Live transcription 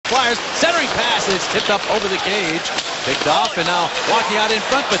Flyers. Centering pass, and it's tipped up over the cage. Picked off, and now walking out in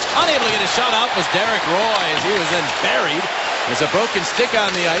front, but unable to get a shot off was Derek Roy as he was then buried. There's a broken stick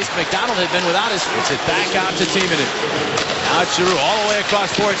on the ice. McDonald had been without his. It's it back out to Timonen. Now it's Giroux all the way across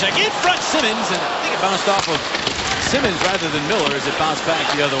Voracek. In front, Simmons, and I think it bounced off of Simmons rather than Miller as it bounced back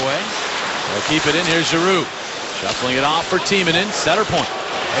the other way. They'll keep it in. Here's Giroux. Shuffling it off for Timonen. Center point.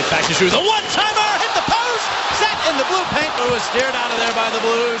 Right back to Giroux. The one-timer hit the post. Set in the blue paint, but was steered out of there by the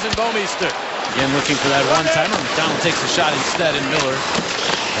Blues and Bouwmeester. Again looking for that one-timer. McDonald takes the shot instead, and Miller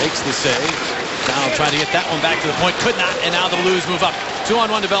makes the save. McDonald trying to get that one back to the point. Could not, and now the Blues move up.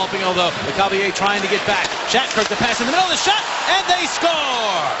 2-on-1 developing, although Lecavalier trying to get back. Shattenkirk the pass in the middle of the shot, and they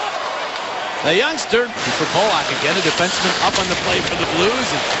score! The youngster, for Polak again, a defenseman up on the play for the Blues,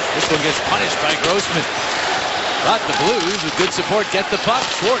 and this one gets punished by Grossman. But the Blues, with good support, get the puck.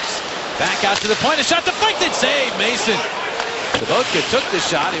 Schwartz back out to the point. A shot deflected. Save. Mason. Sabotka took the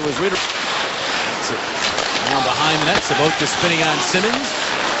shot. It was Ritter. Now behind the net. Sabotka spinning on Simmons.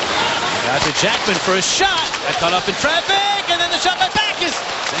 Got to Jackman for a shot. Got caught up in traffic. And then the shot by Backus.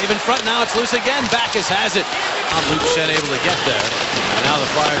 Save in front. Now it's loose again. Backus has it. Luke Schenn able to get there. And now the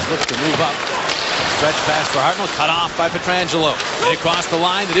Flyers look to move up. Stretch pass for Hartnell, cut off by Pietrangelo. And across the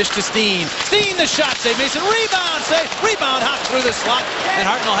line, the dish to Steen. Steen the shot save. Mason rebound save. Rebound hop through the slot. And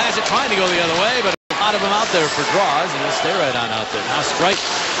Hartnell has it, trying to go the other way, but a lot of them out there for draws, and he'll stay right on out there. Now strike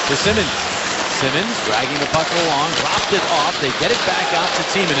to Simmons. Simmons dragging the puck along, dropped it off. They get it back out to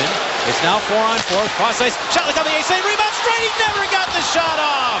Timonen. It's now 4-on-4. Cross ice. Shot like on the ace. Rebound straight. He never got the shot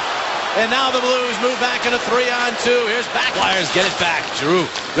off. And now the Blues move back in a 3-on-2. Here's back. Flyers get it back. Giroux.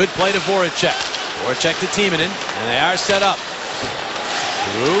 Good play to Voracek. Voracek to Timonen, and they are set up.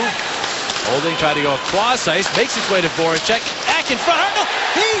 Giroux holding, trying to go across ice, makes its way to Voracek. Back in front, Hartnell.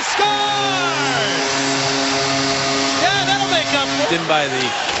 He scores! Yeah, that'll make up. In by the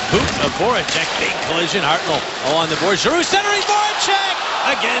boot of Voracek. Big collision. Hartnell all on the board. Giroux centering. Voracek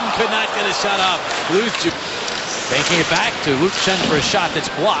again could not get a shot off. Blues banking it back to Luke Schenn for a shot that's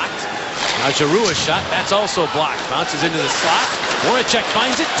blocked. Now Giroux a shot, that's also blocked. Bounces into the slot. Voracek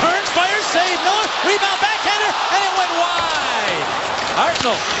finds it, turns, fires, save. Miller, rebound, backhander, and it went wide.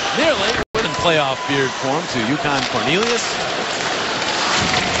 Hartnell nearly in playoff beard form to Yukon Cornelius.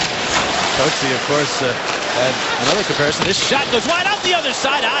 Coatsy, of course, had another comparison. This shot goes wide out the other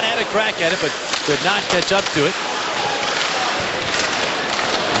side. Ott had a crack at it, but could not catch up to it.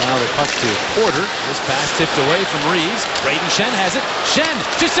 Now the puck to Porter. This pass tipped away from Reeves. Braden Schenn has it. Schenn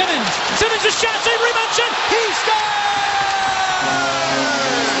to Simmons. Simmons a shot. Save. Rebound. Schenn. He scores!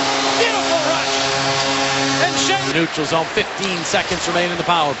 Beautiful rush. And Schenn. The neutral zone. 15 seconds remain in the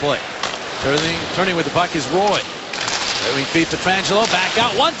power play. Turning with the puck is Roy. There we beat Pietrangelo. Back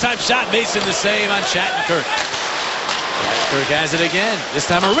out. One-time shot. Mason the save on Shattenkirk. Shattenkirk has it again. This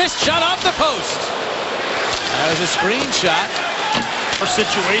time a wrist shot off the post. That was a screen shot.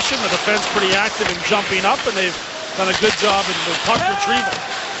 Situation, the defense pretty active in jumping up, and they've done a good job in the puck retrieval.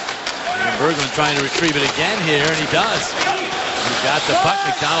 And Berglund trying to retrieve it again here, and he does. He's got the puck.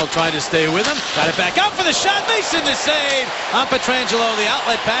 McDonald trying to stay with him. Got it back out for the shot. Mason the save on Pietrangelo. The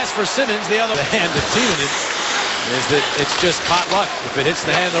outlet pass for Simmons. The other hand to Timonen is that it's just pot luck. If it hits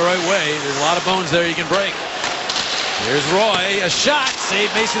the hand the right way, there's a lot of bones there you can break. Here's Roy, a shot, save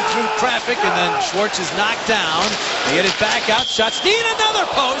Mason through traffic, and then Schwartz is knocked down. They get it back out, shot Steen, another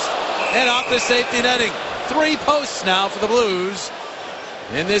post, and off the safety netting. 3 posts now for the Blues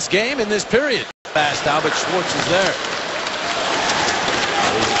in this game, in this period. Fast now, but Schwartz is there.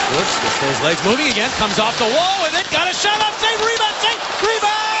 Schwartz gets those legs moving again, comes off the wall with it, got a shot off, save, rebound,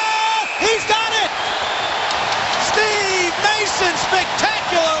 he's got it! Steve Mason,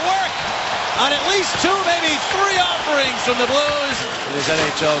 spectacular work on at least 2, maybe 3 offerings from the Blues in his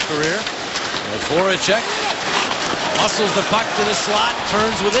NHL career. And Voracek muscles the puck to the slot,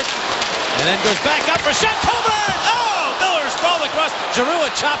 turns with it, and then goes back up for shot. Coburn! Oh! Miller sprawled across. Giroux a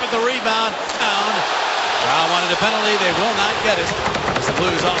chop at the rebound. Down. Brown wanted a penalty. They will not get it, as the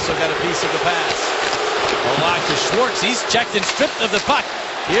Blues also got a piece of the pass. Polak to Schwartz. He's checked and stripped of the puck.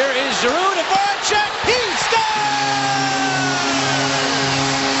 Here is Giroux to Voracek. He scores!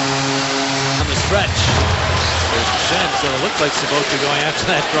 Stretch. There's Schenn, so it looked like Sabotka going after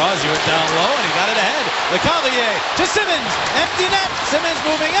that draw as he went down low, and he got it ahead. Lecavalier to Simmons, empty net. Simmons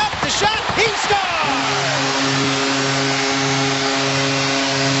moving up, the shot, he scores!